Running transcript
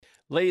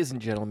Ladies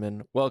and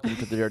gentlemen, welcome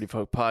to the Dirty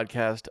Folk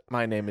Podcast.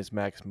 My name is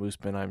Max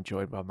Moosman. I'm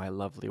joined by my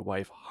lovely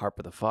wife,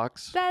 Harper the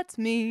Fox. That's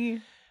me.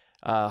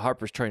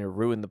 Harper's trying to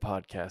ruin the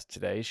podcast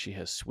today. She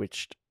has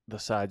switched the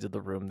sides of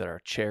the room that our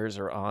chairs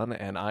are on,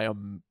 and I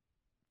am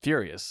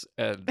furious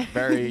and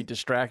very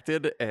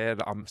distracted,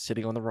 and I'm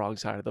sitting on the wrong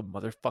side of the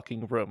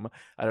motherfucking room.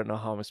 I don't know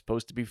how I'm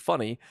supposed to be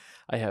funny.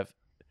 I have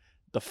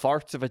the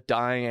farts of a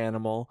dying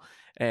animal,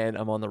 and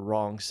I'm on the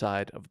wrong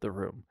side of the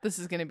room. This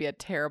is going to be a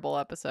terrible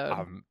episode.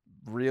 I'm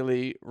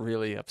really,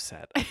 really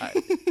upset.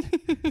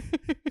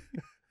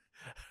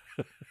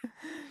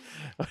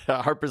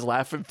 Harper's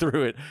laughing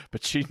through it,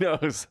 but she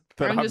knows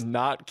that I'm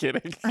not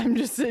kidding. I'm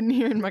just sitting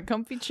here in my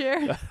comfy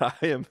chair. I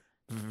am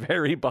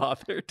very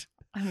bothered.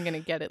 I'm going to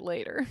get it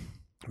later.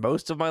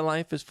 Most of my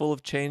life is full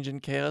of change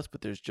and chaos,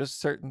 but there's just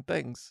certain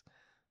things.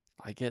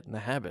 If I get in the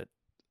habit,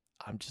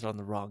 I'm just on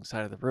the wrong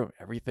side of the room.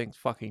 Everything's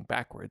fucking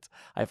backwards.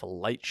 I have a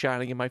light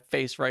shining in my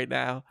face right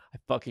now. I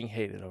fucking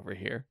hate it over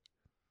here.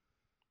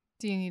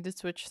 Do you need to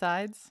switch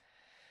sides?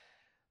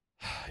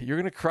 You're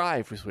going to cry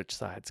if we switch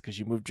sides because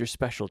you moved your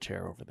special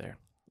chair over there.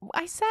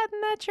 I sat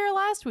in that chair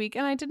last week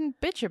and I didn't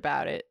bitch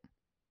about it.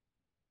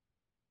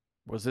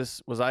 I was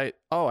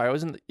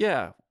in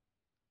yeah.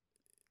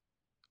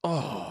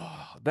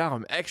 Oh, now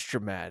I'm extra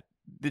mad.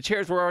 The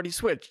chairs were already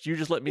switched. You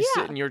just let me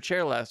sit in your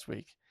chair last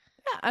week.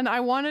 Yeah, and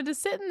I wanted to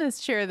sit in this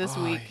chair this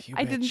week.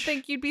 I didn't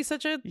think you'd be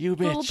such a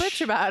little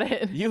bitch about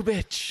it. You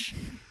bitch.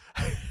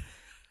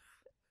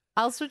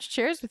 I'll switch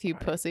chairs with you,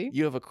 pussy.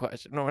 You have a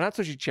question. No, we're not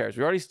switching chairs.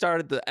 We already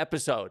started the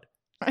episode.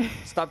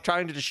 Stop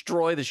trying to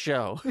destroy the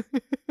show.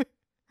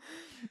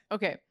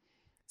 Okay.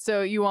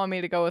 So you want me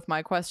to go with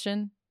my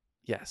question?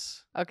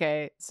 Yes.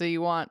 Okay. So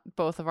you want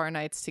both of our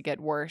nights to get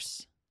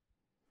worse.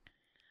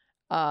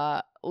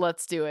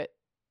 Let's do it.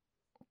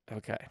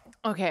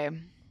 Okay.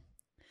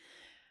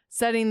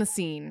 Setting the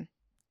scene.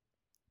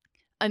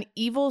 An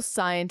evil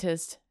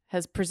scientist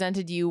has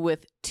presented you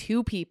with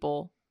two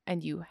people,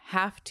 and you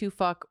have to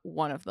fuck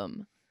one of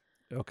them.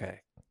 Okay.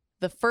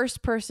 The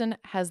first person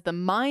has the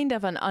mind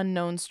of an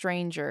unknown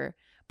stranger,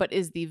 but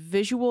is the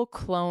visual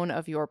clone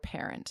of your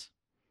parent.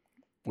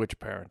 Which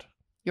parent?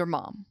 Your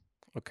mom.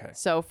 Okay.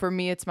 So for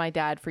me, it's my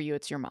dad. For you,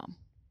 it's your mom.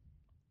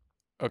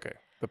 Okay.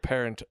 The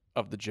parent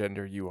of the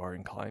gender you are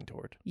inclined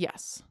toward.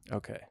 Yes.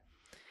 Okay.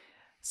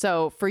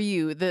 So for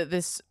you,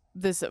 this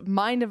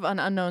mind of an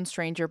unknown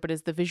stranger, but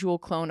is the visual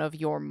clone of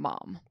your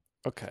mom.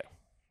 Okay.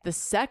 The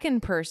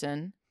second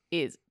person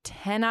is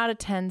 10 out of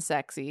 10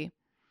 sexy,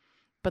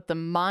 but the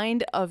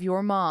mind of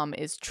your mom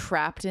is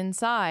trapped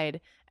inside,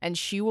 and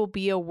she will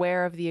be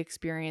aware of the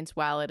experience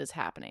while it is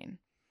happening.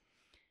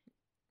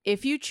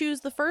 If you choose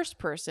the first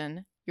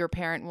person, your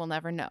parent will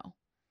never know.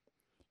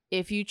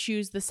 If you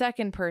choose the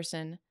second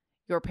person,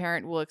 your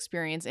parent will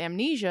experience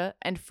amnesia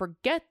and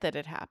forget that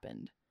it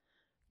happened.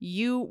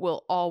 You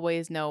will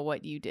always know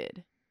what you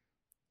did.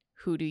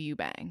 Who do you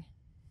bang?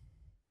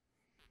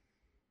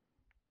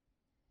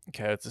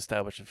 Okay, let's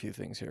establish a few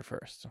things here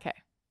first. Okay.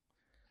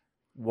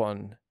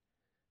 One,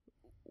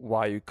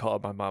 why you call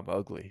my mom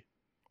ugly?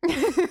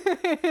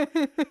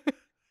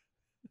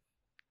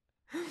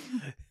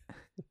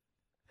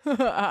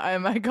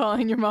 Am I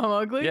calling your mom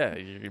ugly? Yeah,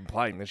 you're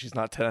implying that she's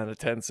not 10 out of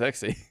 10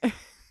 sexy.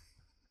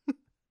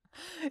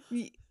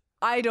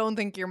 I don't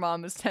think your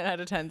mom is 10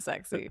 out of 10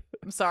 sexy.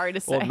 I'm sorry to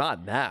say. Well,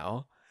 not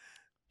now.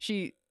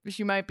 She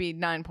might be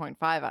 9.5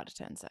 out of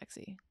 10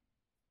 sexy.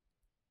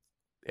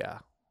 Yeah.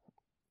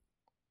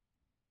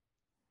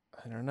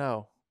 I don't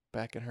know.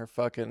 Back in her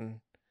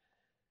fucking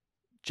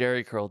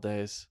Jerry curl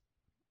days.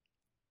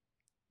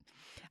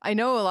 I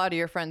know a lot of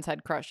your friends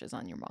had crushes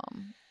on your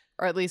mom.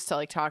 Or at least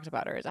talked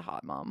about her as a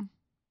hot mom.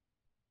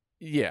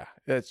 Yeah,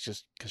 that's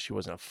just because she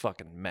wasn't a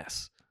fucking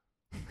mess.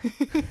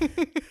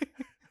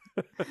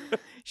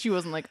 She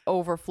wasn't like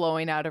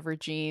overflowing out of her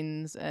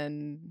jeans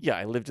and... Yeah,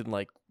 I lived in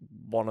like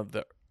one of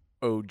the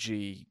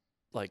OG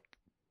like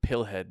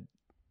pillhead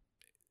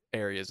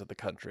areas of the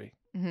country.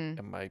 Mm-hmm.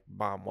 And my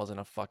mom wasn't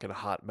a fucking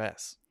hot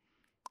mess.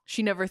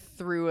 She never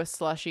threw a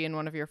slushie in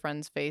one of your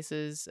friends'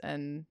 faces,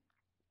 and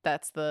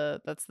that's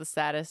the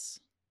status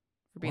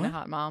for being a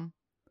hot mom.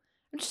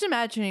 I'm just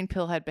imagining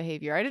pillhead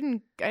behavior. I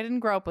didn't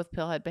grow up with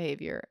pillhead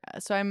behavior,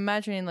 so I'm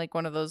imagining like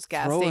one of those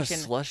gas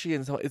station. Throw a slushie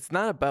and so it's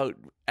not about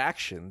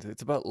actions;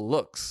 it's about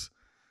looks.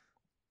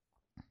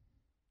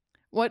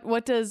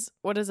 What does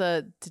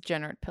a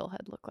degenerate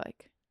pillhead look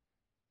like?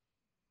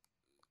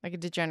 Like a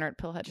degenerate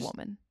pillhead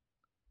woman.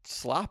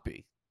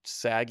 Sloppy,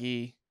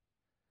 saggy,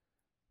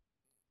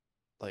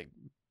 like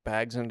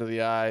bags under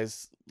the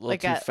eyes,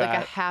 like too fat. Like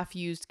a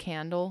half-used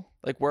candle.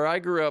 Like where I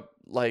grew up,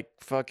 like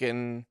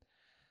fucking,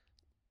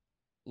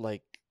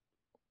 like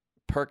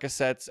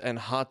Percocets and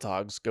hot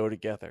dogs go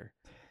together.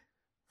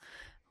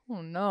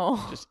 Oh no!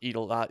 Just eat a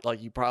lot.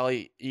 Like you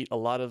probably eat a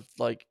lot of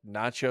like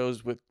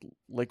nachos with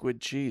liquid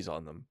cheese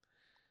on them.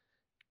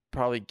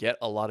 Probably get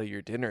a lot of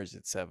your dinners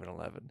at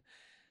 7-Eleven.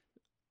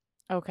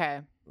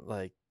 Okay.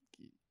 Like.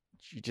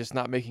 You're just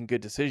not making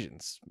good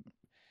decisions.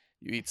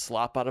 You eat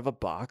slop out of a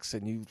box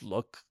and you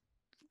look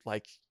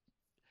like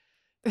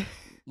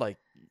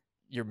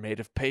you're made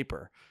of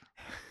paper.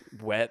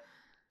 Wet,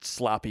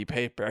 sloppy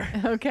paper.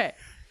 Okay.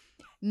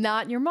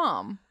 Not your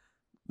mom.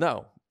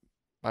 No.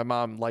 My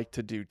mom liked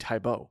to do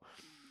Taebo.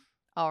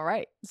 All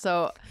right.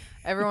 So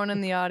everyone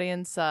in the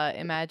audience,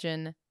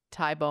 imagine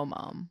Tybo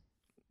mom.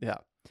 Yeah.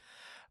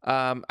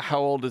 How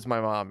old is my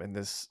mom in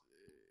this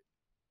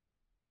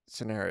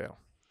scenario?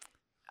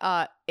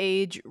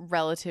 Age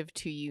relative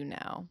to you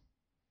now.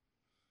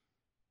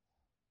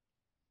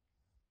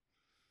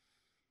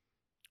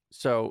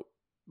 So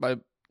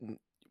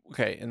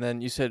okay, and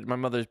then you said my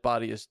mother's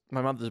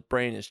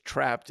brain is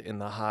trapped in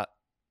the hot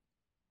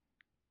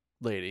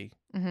lady.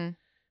 Mm-hmm.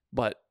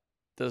 But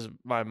does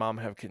my mom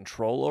have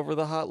control over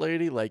the hot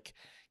lady? Like,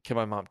 can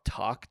my mom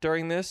talk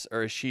during this,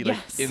 or is she like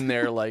Yes. in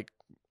there like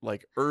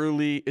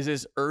early? Is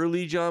this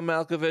early John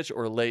Malkovich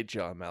or late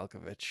John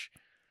Malkovich?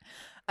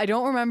 I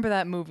don't remember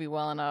that movie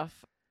well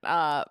enough.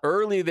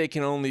 Early, they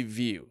can only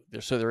view.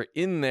 So they're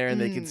in there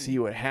and they can see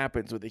what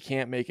happens, but they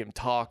can't make him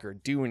talk or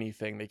do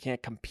anything. They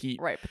can't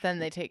compete. Right, but then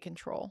they take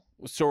control.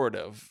 Sort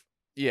of.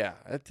 Yeah.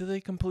 Do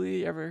they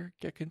completely ever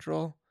get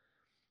control?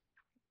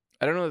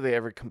 I don't know if they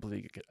ever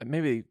completely get,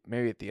 maybe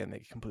at the end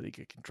they completely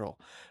get control,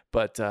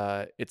 but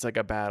it's like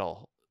a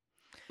battle.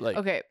 Like,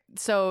 Okay,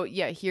 so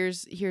yeah,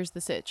 here's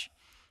the sitch.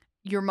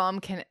 Your mom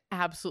can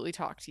absolutely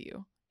talk to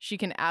you. She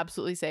can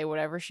absolutely say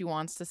whatever she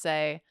wants to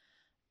say,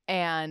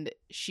 and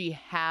she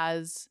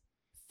has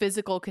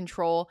physical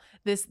control.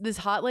 This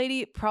hot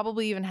lady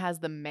probably even has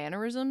the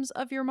mannerisms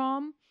of your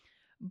mom,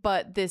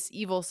 but this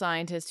evil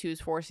scientist who's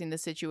forcing the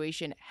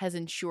situation has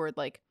ensured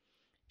like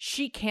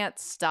she can't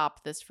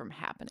stop this from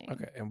happening.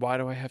 Okay, and why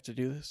do I have to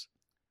do this?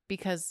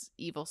 Because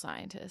evil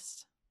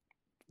scientist.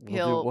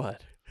 We'll do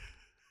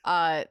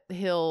what?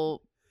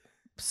 He'll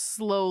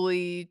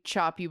slowly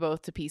chop you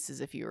both to pieces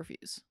if you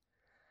refuse.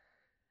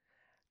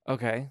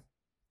 Okay.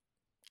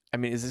 I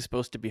mean, is this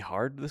supposed to be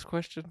hard, this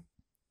question?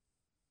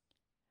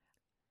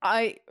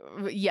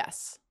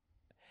 Yes.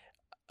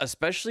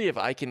 Especially if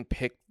I can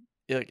pick,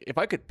 like, if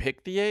I could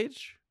pick the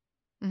age,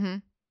 Mm-hmm.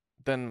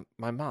 then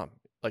my mom,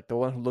 like the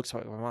one who looks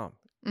like my mom,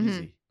 Mhm.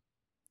 easy.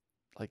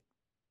 Like,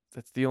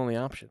 that's the only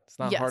option. It's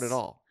not hard at Yes.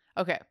 all.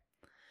 Okay.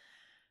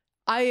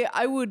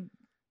 I would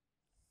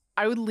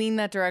lean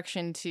that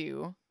direction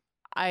too.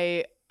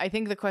 I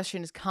think the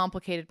question is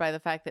complicated by the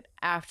fact that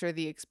after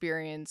the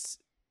experience,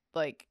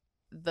 like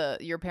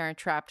your parent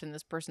trapped in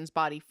this person's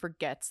body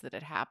forgets that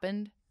it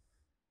happened.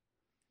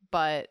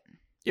 But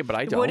Yeah, but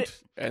I Would don't.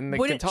 it- And they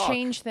would can it talk.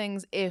 change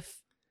things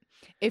if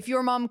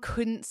your mom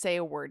couldn't say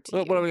a word to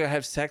What you? am I gonna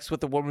have sex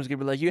with the woman who's gonna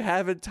be like, you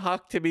haven't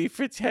talked to me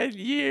for 10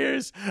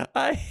 years.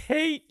 I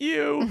hate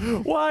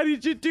you. Why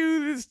did you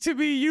do this to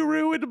me? You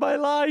ruined my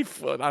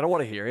life. I don't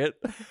want to hear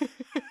it.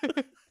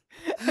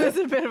 It's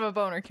a bit of a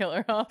boner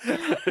killer, huh?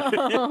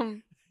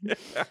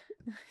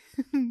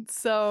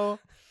 So,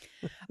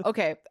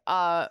 okay.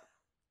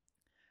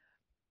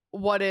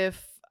 What is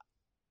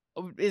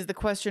the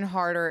question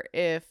harder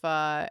if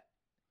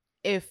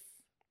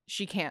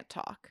she can't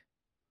talk?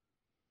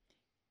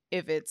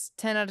 If it's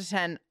 10 out of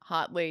 10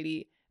 hot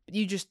lady, but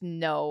you just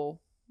know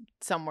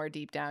somewhere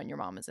deep down your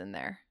mom is in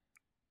there.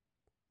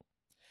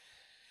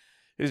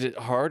 Is it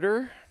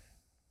harder?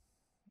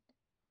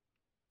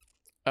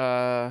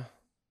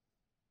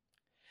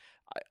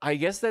 I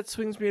guess that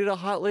swings me to the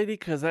hot lady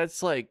because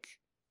that's like,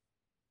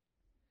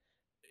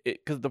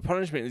 because the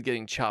punishment is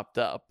getting chopped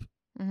up.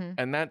 Mm-hmm.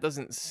 And that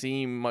doesn't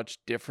seem much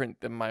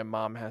different than my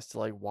mom has to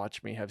like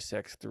watch me have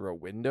sex through a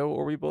window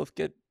or we both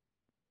get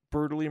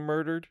brutally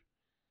murdered.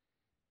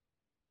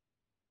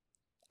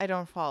 I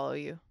don't follow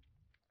you.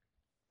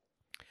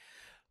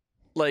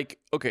 Like,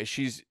 okay,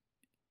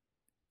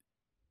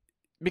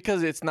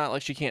 because it's not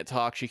like she can't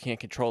talk, she can't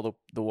control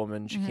the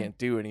woman, she Mhm. can't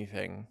do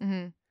anything.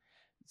 Mm-hmm.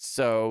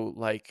 So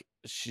like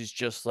she's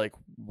just like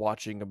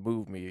watching a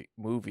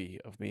movie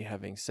of me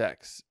having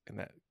sex in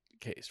that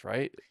case,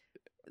 right?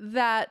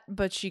 That,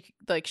 but she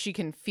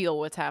can feel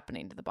what's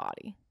happening to the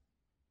body.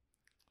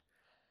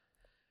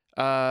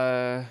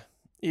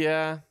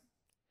 Yeah.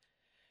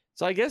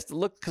 So I guess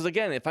look, because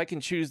again, if I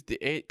can choose the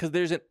age, because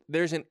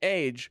there's an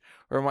age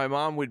where my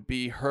mom would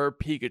be her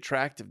peak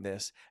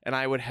attractiveness, and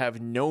I would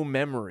have no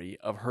memory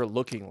of her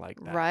looking like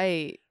that.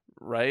 Right.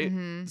 Right.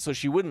 Mm-hmm. So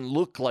she wouldn't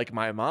look like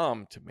my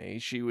mom to me.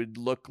 She would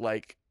look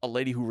like a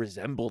lady who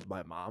resembled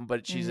my mom,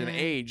 but she's an Mhm.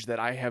 age that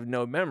I have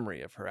no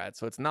memory of her at.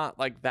 So it's not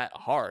like that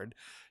hard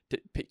to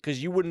pick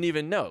because you wouldn't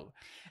even know.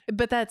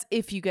 But that's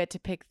if you get to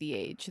pick the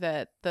age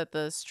that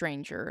the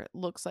stranger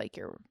looks like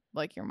your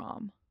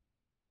mom.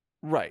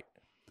 Right.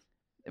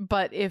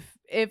 But if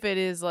it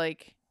is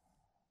like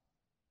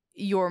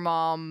your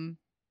mom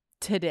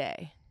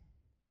today.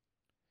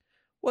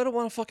 Well, I don't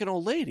want a fucking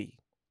old lady.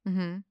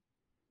 Mm-hmm.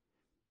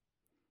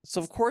 So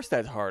of course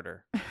that's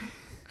harder.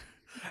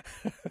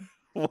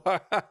 Why?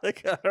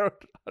 Like, I don't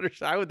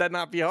understand. How would that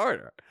not be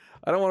harder?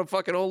 I don't want a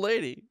fucking old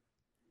lady.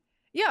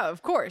 Yeah,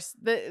 of course.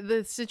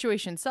 The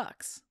situation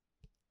sucks.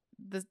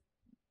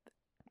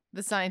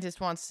 The scientist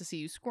wants to see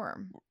you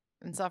squirm.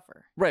 and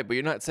suffer. Right, but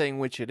you're not saying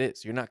which it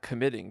is. You're not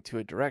committing to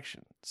a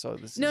direction. So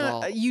this is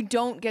all. You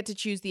don't get to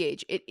choose the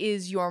age. It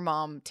is your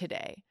mom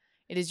today.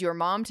 It is your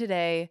mom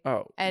today,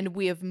 Oh, and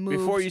we have moved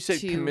before you said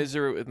to...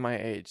 commiserate with my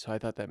age, so I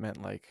thought that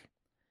meant like.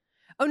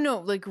 Oh, no,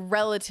 like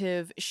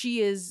relative.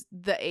 She is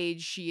the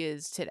age she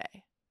is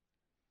today.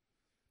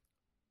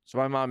 So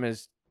my mom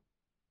is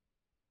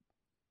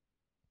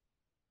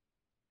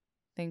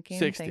Thinking,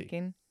 60.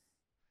 thinking.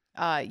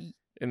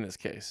 in this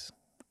case.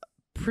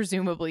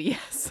 Presumably,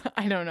 yes.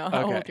 I don't know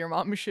how Okay. old your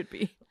mom should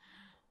be.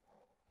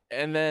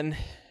 And then,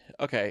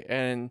 okay,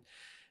 and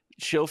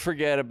she'll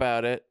forget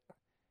about it,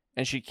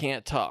 and she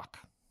can't talk.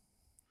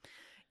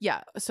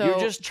 Yeah, so... You're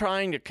just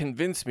trying to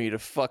convince me to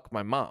fuck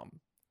my mom.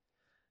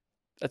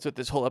 That's what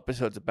this whole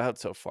episode's about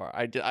so far.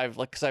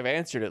 Because I've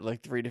answered it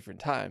like 3 different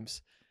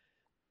times.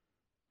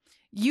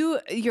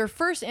 Your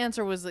first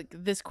answer was like,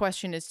 this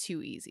question is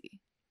too easy.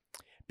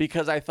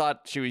 Because I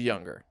thought she was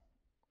younger.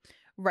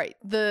 Right.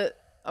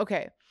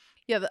 Okay.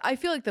 Yeah, I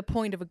feel like the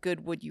point of a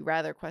good would you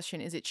rather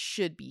question is it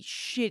should be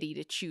shitty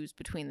to choose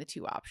between the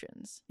two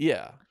options.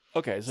 Yeah.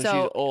 Okay, so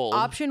she's old.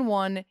 Option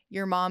 1,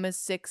 your mom is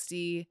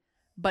 60,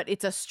 but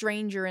it's a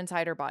stranger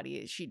inside her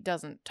body. She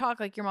doesn't talk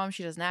like your mom.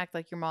 She doesn't act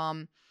like your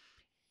mom.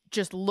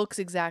 Just looks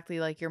exactly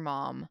like your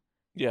mom.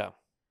 Yeah.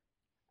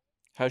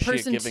 How's she at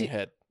Person giving two-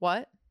 head?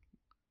 What?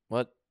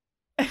 What?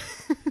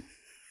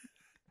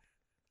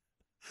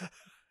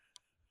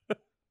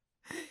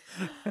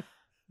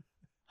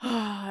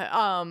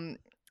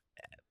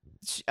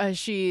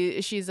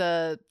 She's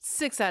a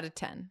 6 out of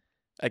 10.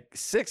 Like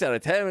 6 out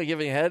of 10 at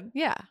giving head?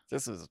 Yeah.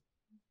 This is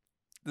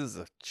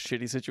a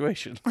shitty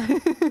situation.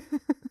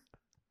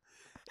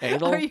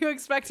 Anal? Are you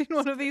expecting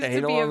one of these to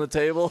Anal be on the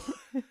table?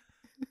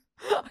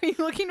 Are you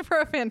looking for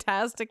a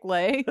fantastic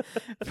lay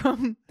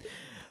from...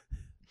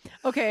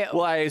 Okay.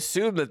 Well, I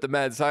assume that the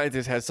mad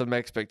scientist has some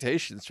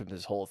expectations from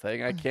this whole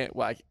thing. I can't.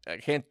 Well, I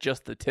can't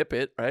just the tip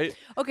it, right?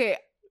 Okay.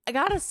 I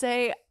gotta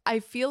say, I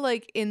feel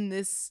like in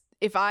this,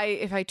 if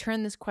I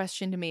turn this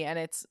question to me and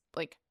it's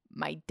like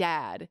my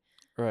dad,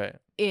 Right.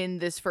 in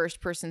this first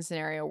person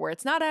scenario where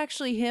it's not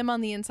actually him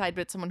on the inside,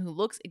 but it's someone who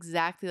looks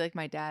exactly like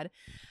my dad,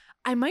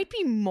 I might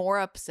be more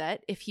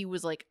upset if he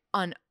was like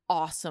an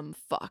awesome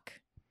fuck.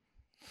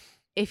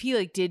 If he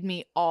like did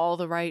me all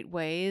the right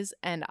ways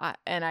and I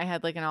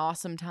had like an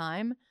awesome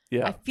time,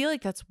 Yeah. I feel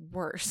like that's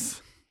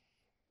worse.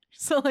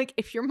 So like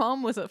if your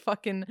mom was a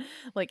fucking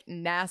like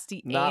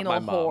nasty Not my anal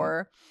mom.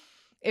 whore,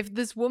 if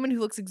this woman who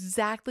looks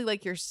exactly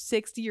like your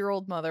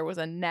 60-year-old mother was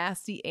a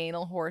nasty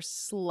anal whore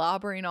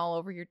slobbering all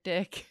over your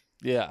dick,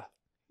 Yeah.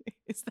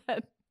 does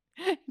that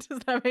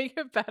make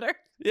it better?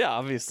 Yeah.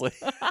 Obviously.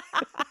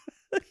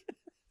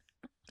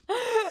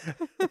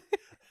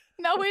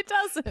 No, it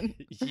doesn't.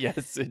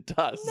 Yes, it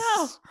does.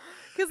 No,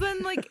 because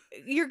then like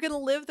you're gonna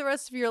live the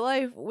rest of your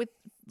life with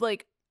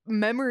like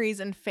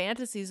memories and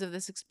fantasies of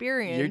this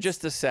experience. You're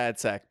just a sad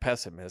sack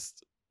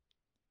pessimist.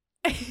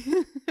 Walk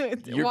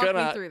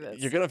me through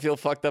this. You're gonna feel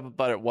fucked up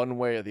about it one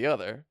way or the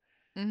other.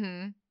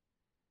 Mm-hmm.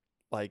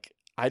 Like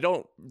I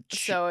don't.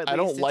 So at I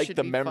don't least it like should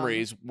the be fun.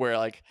 memories where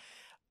like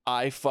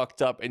I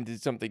fucked up and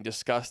did something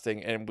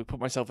disgusting and we put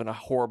myself in a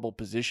horrible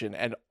position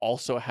and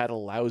also had a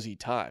lousy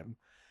time.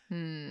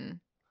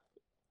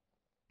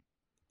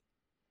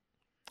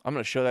 I'm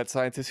going to show that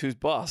scientist who's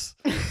boss.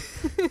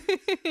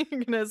 You're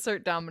gonna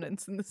assert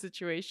dominance in the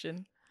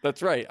situation.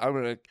 That's right. I'm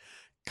going to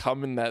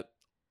come in that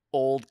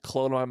old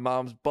clone of my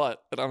mom's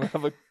butt and I'm going to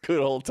have a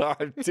good old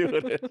time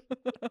doing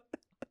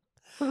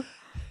it.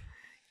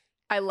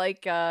 I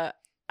like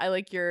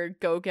your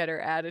go-getter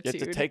You attitude.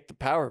 have to take the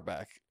power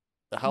back.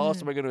 How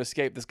else am I going to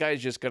escape? This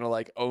guy's just going to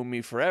like own me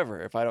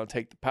forever if I don't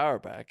take the power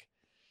back.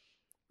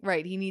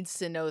 Right, he needs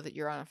to know that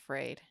you're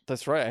unafraid.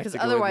 That's right. Because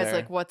otherwise,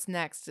 like, what's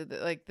next?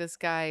 Like, this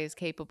guy is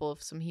capable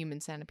of some human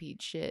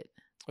centipede shit.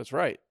 That's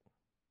right.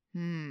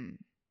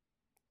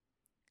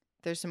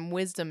 There's some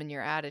wisdom in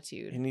your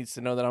attitude. He needs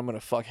to know that I'm going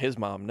to fuck his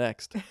mom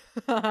next.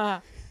 Yeah,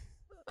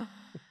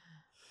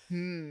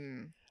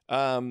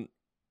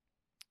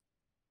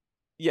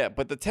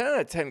 but the 10 out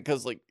of 10,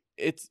 because like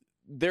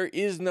there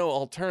is no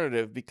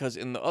alternative, because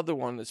in the other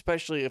one,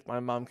 especially if my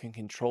mom can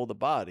control the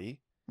body,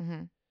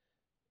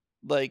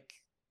 like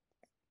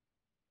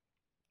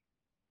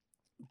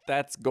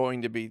that's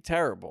going to be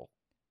terrible.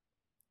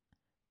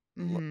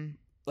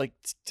 Like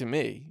to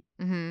me,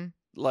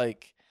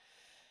 like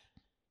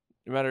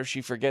no matter if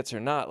she forgets or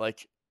not,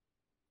 like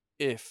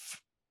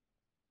if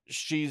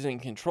she's in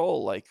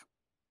control, like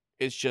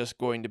it's just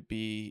going to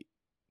be,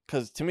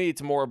 because to me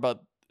it's more about,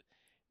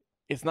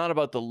 it's not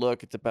about the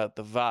look, it's about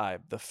the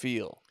vibe, the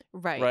feel.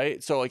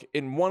 Right? So like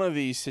in one of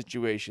these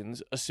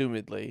situations,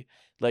 assumedly,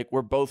 like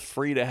we're both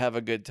free to have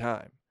a good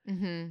time.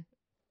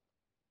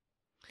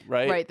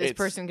 Right? This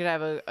person could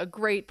have a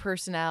great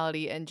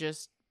personality and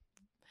just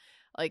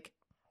like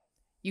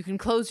you can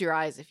close your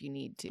eyes if you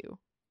need to.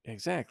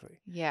 Exactly.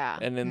 Yeah.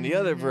 And in the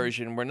other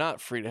version, we're not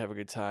free to have a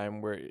good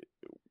time, where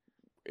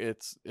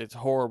it's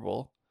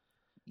horrible.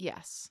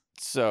 Yes.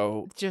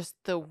 So just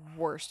the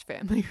worst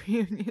family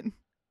reunion.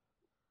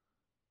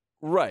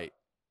 Right.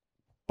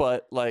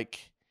 But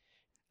like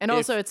And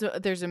also,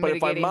 there's a But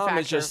if my mitigating mom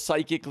factor. is just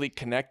psychically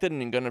connected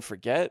and gonna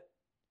forget,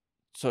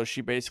 so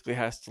she basically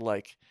has to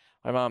like,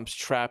 my mom's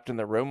trapped in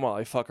the room while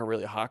I fuck a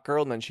really hot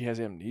girl, and then she has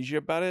amnesia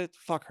about it.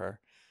 Fuck her.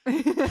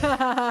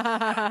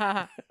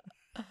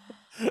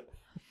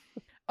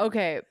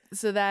 Okay,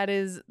 so that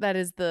is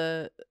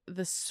the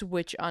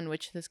switch on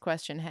which this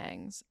question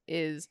hangs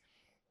is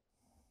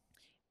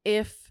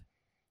if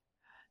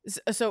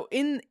so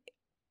in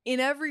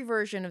every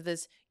version of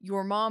this,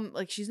 your mom,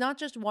 like, she's not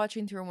just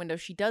watching through a window,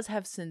 she does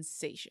have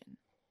sensation.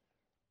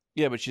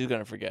 Yeah, but she's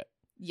gonna forget.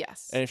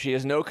 Yes. And if she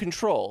has no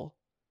control,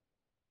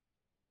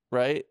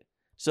 right?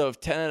 So if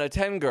 10 out of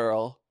 10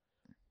 girl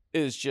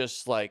is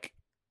just like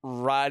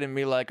riding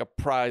me like a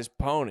prize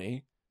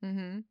pony,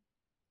 Mm-hmm.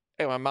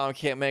 and my mom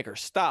can't make her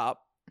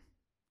stop,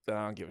 then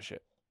I don't give a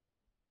shit.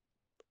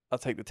 I'll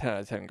take the 10 out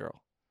of 10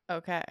 girl,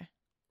 Okay.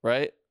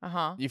 right?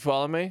 Uh-huh. You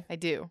follow me? I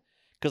do.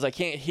 Because I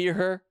can't hear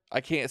her, I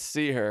can't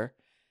see her,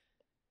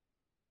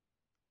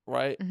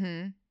 right?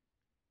 Mm-hmm.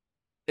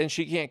 And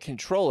she can't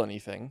control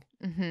anything.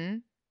 Mm-hmm.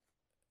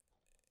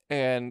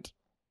 And,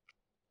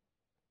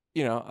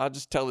 you know, I'll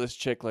just tell this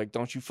chick, like,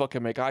 don't you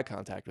fucking make eye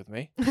contact with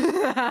me.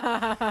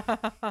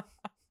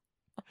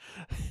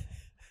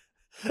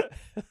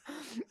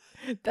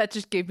 That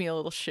just gave me a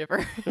little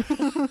shiver.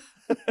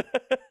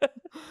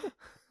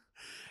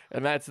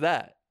 And that's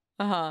that.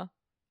 Uh-huh.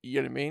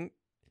 You know what I mean?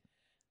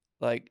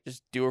 Like,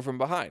 just do her from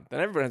behind.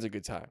 Then everyone has a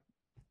good time.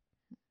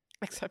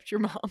 Except your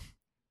mom.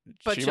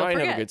 But she she'll might have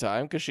forget. a good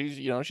time because she's,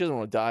 you know, she doesn't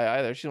want to die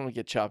either. She doesn't want to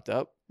get chopped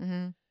up.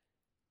 Mm-hmm.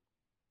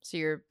 So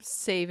you're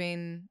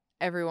saving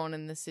everyone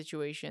in this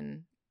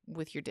situation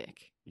with your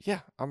dick.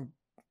 Yeah,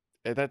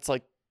 that's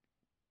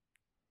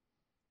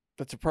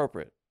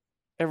appropriate.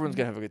 Everyone's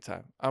gonna have a good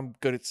time. I'm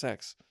good at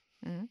sex.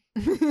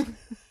 Mm-hmm.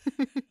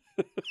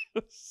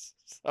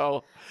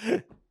 So,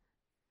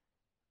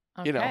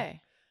 Okay. you know,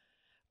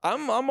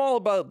 I'm all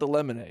about the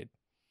lemonade.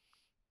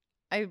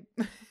 I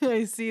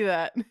see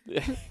that.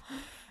 Just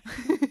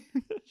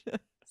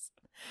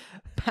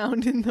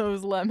pounding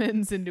those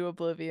lemons into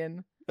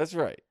oblivion, That's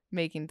right.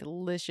 making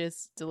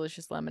delicious,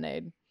 delicious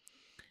lemonade.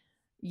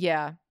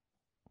 Yeah.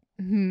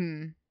 I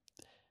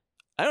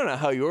don't know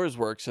how yours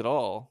works at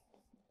all.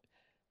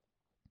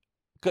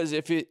 Because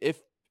if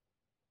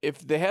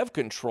they have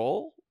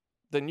control,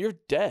 then you're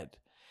dead.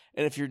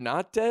 And if you're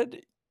not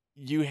dead,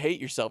 you hate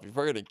yourself. You're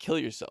probably gonna kill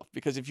yourself.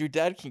 Because if your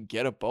dad can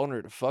get a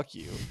boner to fuck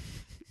you,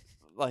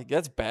 like,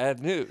 that's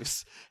bad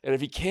news. And if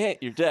he can't,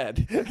 you're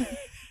dead.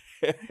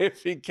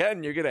 If he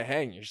can, you're gonna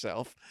hang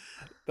yourself.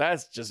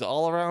 That's just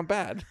all around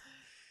bad.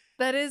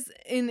 That is,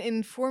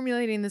 in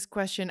formulating this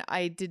question,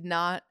 I did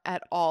not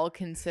at all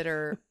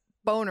consider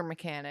boner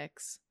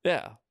mechanics.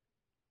 Yeah.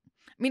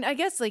 I mean, I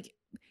guess, like,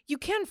 you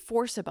can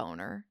force a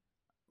boner.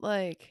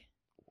 Like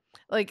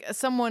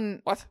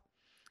someone... What?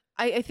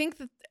 I think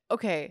that,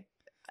 okay,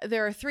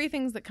 there are 3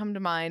 things that come to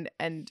mind,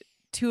 and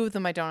 2 of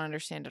them I don't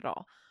understand at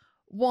all.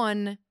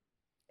 One,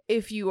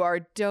 if you are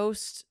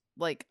dosed,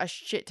 like, a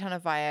shit ton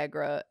of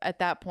Viagra, at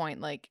that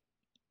point, like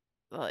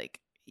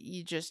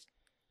you just...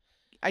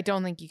 I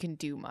don't think you can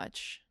do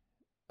much.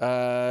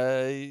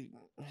 Not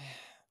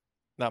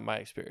my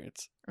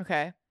experience.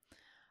 Okay.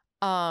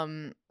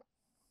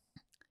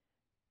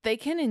 They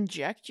can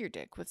inject your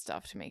dick with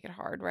stuff to make it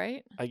hard,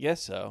 right? I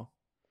guess so.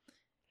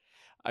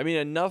 I mean,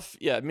 enough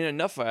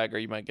Viagra,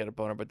 you might get a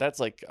boner, but that's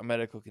like a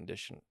medical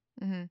condition.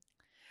 Mm-hmm.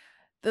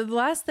 The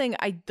last thing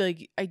I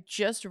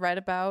just read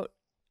about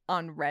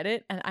on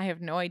Reddit, and I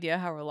have no idea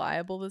how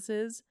reliable this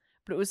is,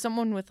 but it was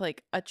someone with,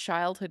 like, a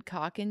childhood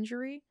cock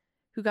injury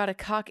who got a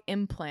cock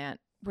implant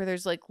where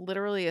there's, like,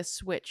 literally a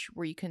switch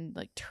where you can,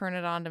 like, turn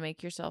it on to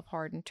make yourself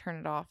hard and turn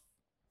it off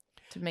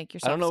to make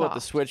yourself I don't know soft. about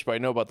the switch, but I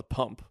know about the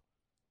pump.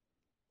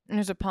 And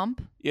there's a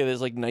pump? Yeah,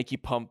 there's like Nike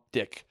pump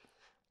dick.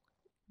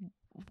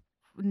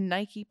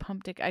 Nike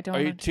pump dick. I don't Are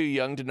know. you too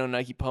young to know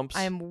Nike pumps?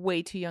 I am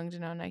way too young to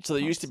know Nike So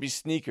there pumps. used to be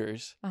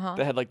sneakers Uh-huh.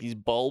 that had like these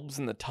bulbs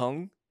in the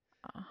tongue,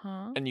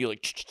 Uh-huh. and you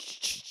like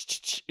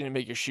and it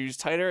make your shoes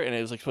tighter, and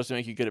it was like supposed to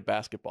make you good at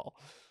basketball.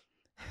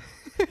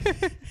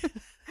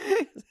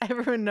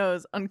 Everyone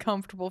knows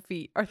uncomfortable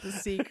feet are the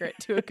secret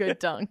to a good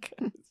dunk.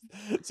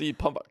 So you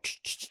pump up.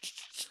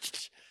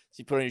 So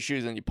you put on your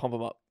shoes and you pump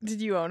them up.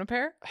 Did you own a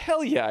pair?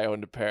 Hell yeah, I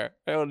owned a pair.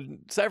 I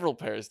owned several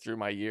pairs through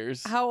my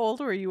years. How old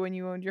were you when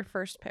you owned your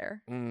first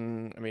pair? I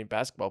mean,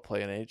 basketball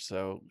playing age,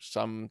 so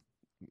I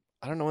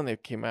don't know when they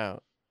came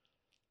out.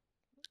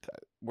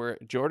 Were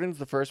Jordan's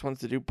the first ones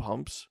to do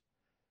pumps?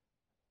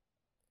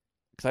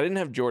 Because I didn't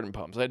have Jordan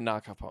pumps. I had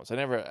knockoff pumps. I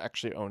never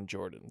actually owned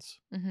Jordans.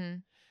 Mm-hmm.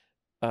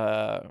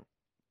 And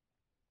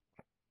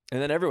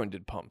then everyone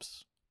did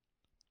pumps.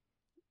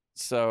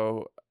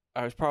 So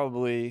I was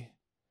probably,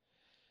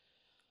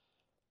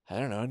 I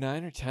don't know,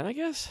 9 or 10, I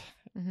guess.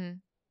 Mm-hmm.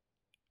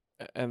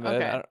 And then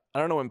Okay. I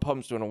don't know when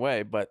pumps went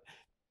away, but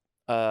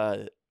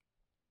yeah,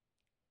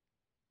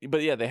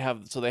 they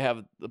have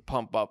the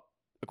pump up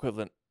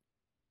equivalent.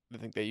 I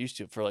think they used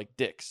to for like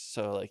dicks.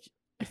 So like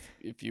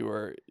if you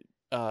were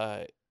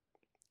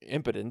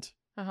impotent,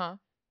 Uh-huh.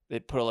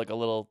 they'd put like a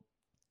little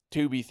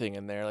tubey thing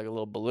in there, like a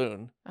little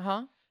balloon,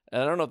 Uh-huh.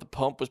 And I don't know if the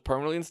pump was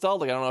permanently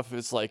installed. Like, I don't know if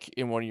it's like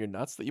in one of your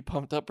nuts that you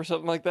pumped up or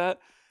something like that,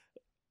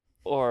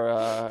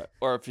 or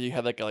if you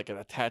had like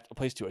a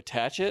place to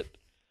attach it.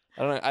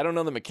 I don't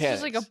know the It's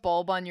mechanics. just like a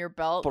bulb on your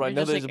belt. But I You're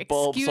know just there's like, a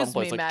bulb excuse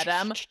someplace me, like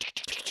madam.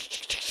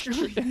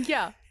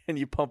 Yeah, and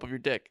you pump up your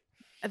dick.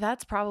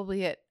 that's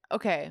probably it.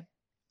 Okay.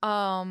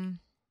 Now,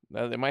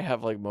 they might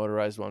have like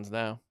motorized ones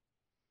now.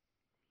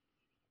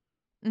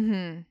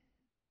 Mm-hmm.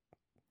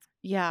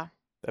 Yeah.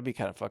 That'd be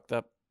kind of fucked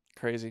up.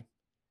 Crazy.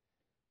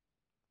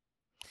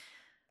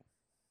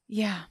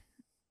 Yeah.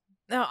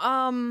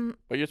 Now,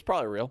 But it's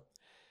probably real.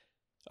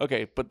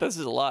 Okay, but this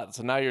is a lot.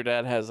 So now your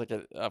dad has like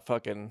a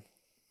fucking...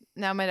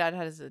 now my dad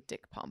has a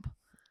dick pump.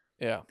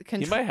 Yeah. The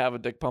He might have a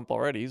dick pump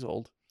already. He's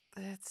old.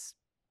 It's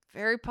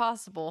very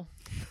possible.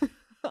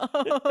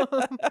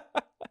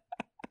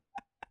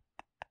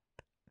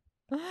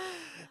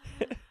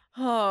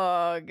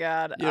 Oh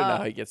God. You don't know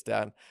how he gets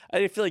down.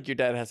 I feel like your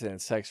dad hasn't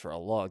had sex for a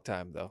long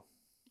time, though.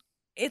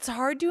 It's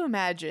hard to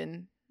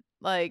imagine.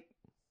 Like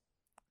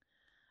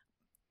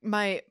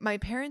my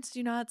parents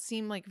do not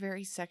seem like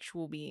very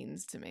sexual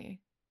beings to me.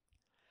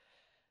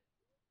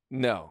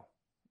 No.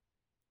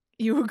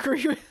 You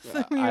agree with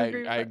them?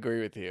 I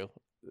agree with you.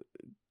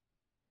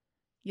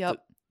 Yep.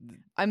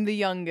 I'm the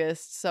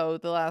youngest, so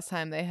the last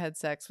time they had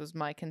sex was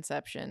my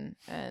conception,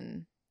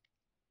 and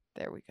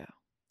there we go.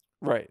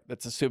 Right.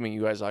 That's assuming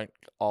you guys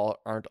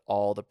aren't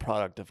all the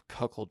product of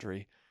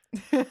cuckoldry.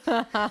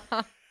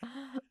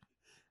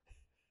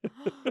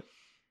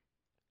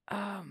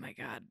 Oh my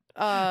God.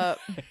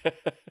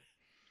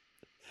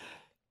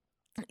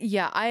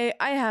 Yeah, I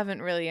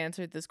haven't really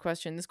answered this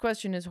question. This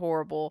question is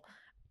horrible.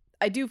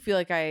 I do feel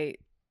like I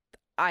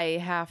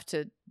have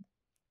to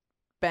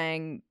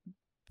bang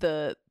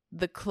the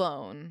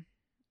clone,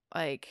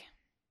 like,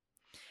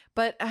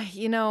 but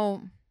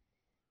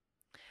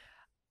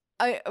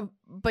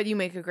but you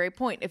make a great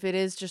point. If it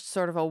is just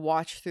sort of a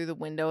watch through the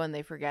window and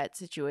they forget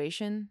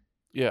situation,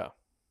 Yeah.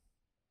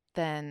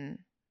 then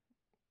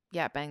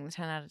yeah, bang the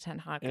 10 out of 10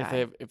 hot guy.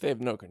 And if they have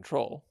no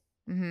control,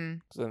 Mm-hmm.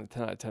 because then the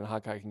 10 out of 10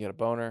 hot guy can get a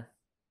boner.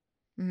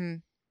 Mm-hmm.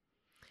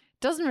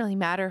 Doesn't really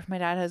matter if my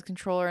dad has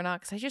control or not,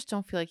 because I just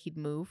don't feel like he'd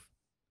move.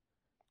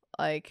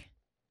 Like,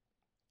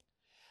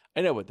 I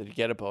know, but did he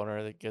get a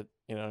boner? They get,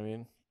 you know what I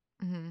mean?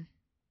 mm-hmm.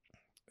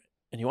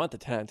 And you want the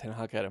 10 out of 10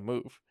 hot guy to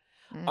move.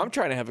 Mm-hmm. I'm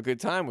trying to have a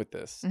good time with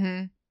this.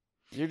 Mm-hmm.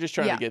 You're just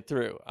trying Yeah. to get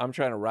through. I'm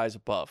trying to rise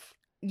above.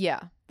 Yeah.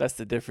 That's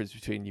the difference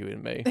between you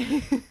and me.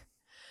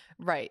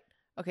 Right.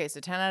 Okay, so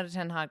 10 out of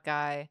 10 hot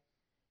guy.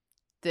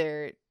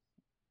 There's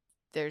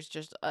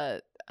just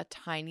a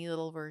tiny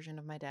little version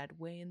of my dad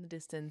way in the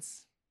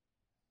distance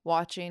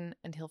watching,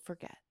 and he'll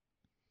forget.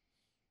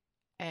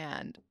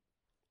 And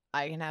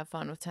I can have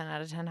fun with 10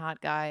 out of 10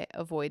 hot guy,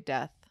 avoid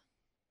death,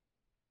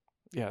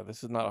 Yeah,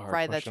 this is not a hard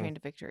ride that question. train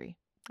to victory.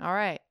 All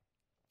right.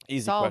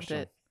 Easy Solved question.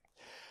 it.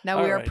 Now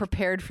All we are right.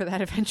 prepared for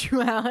that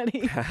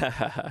eventuality.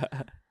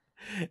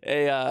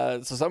 Hey,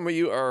 so some of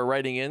you are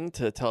writing in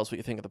to tell us what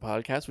you think of the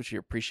podcast, which we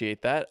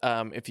appreciate that.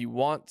 If you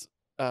want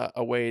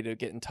a way to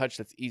get in touch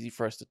that's easy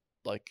for us to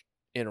like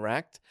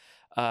interact,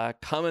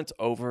 comment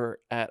over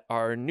at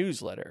our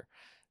newsletter.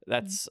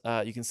 That's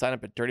you can sign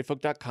up at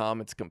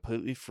dirtyfolk.com. It's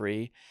completely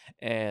free,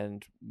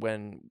 and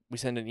when we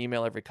send an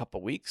email every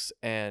couple weeks,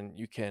 and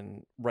you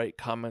can write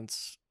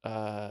comments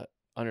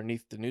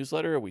underneath the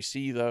newsletter. We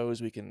see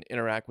those. We can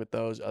interact with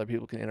those. Other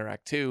people can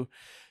interact too.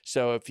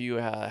 So if you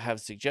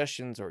have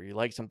suggestions, or you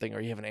like something,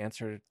 or you have an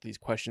answer to these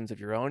questions of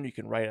your own, you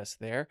can write us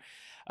there.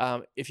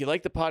 If you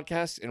like the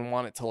podcast and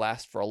want it to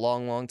last for a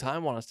long, long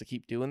time, want us to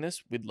keep doing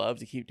this, we'd love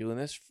to keep doing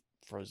this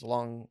for as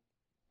long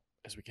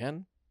as we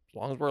can, as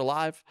long as we're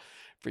alive,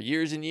 for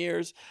years and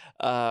years.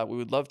 We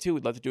would love to.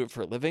 We'd love to do it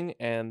for a living.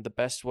 And the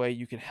best way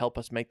you can help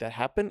us make that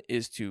happen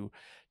is to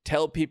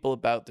tell people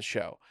about the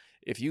show.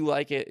 If you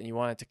like it and you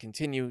want it to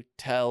continue,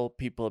 tell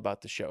people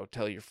about the show.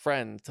 Tell your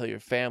friends, tell your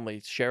family,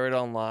 share it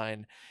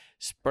online,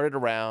 spread it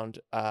around.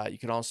 You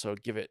can also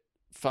give it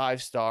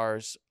 5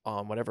 stars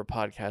on whatever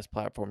podcast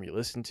platform you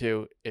listen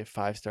to. If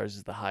 5 stars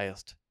is the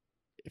highest,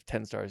 if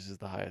 10 stars is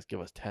the highest,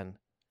 give us 10.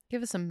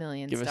 Give us a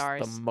million Give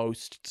stars. us the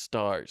most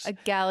stars. A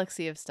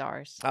galaxy of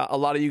stars. A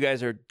lot of you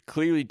guys are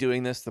clearly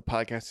doing this. The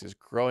podcast is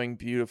growing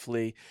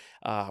beautifully.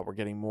 We're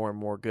getting more and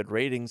more good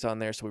ratings on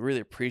there. So we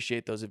really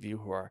appreciate those of you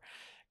who are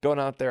going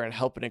out there and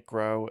helping it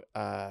grow.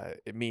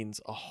 It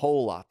means a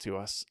whole lot to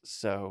us.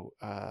 So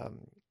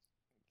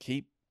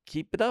keep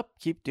it up.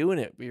 Keep doing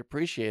it. We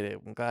appreciate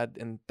it. I'm glad.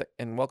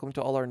 And welcome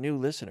to all our new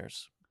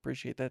listeners.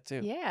 Appreciate that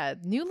too. Yeah,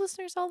 new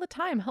listeners all the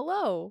time.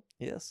 Hello.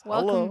 Yes.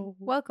 Welcome. Hello.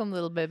 Welcome,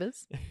 little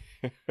babies.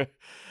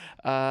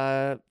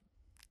 That's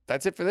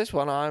it for this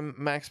one. I'm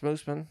Max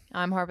Mooseman.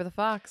 I'm Harper the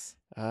Fox.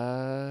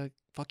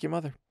 Fuck your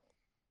mother.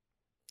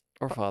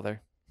 Or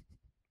father.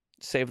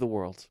 Save the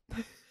world.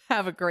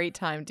 Have a great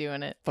time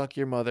doing it. Fuck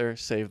your mother.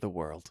 Save the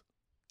world.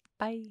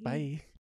 Bye. Bye.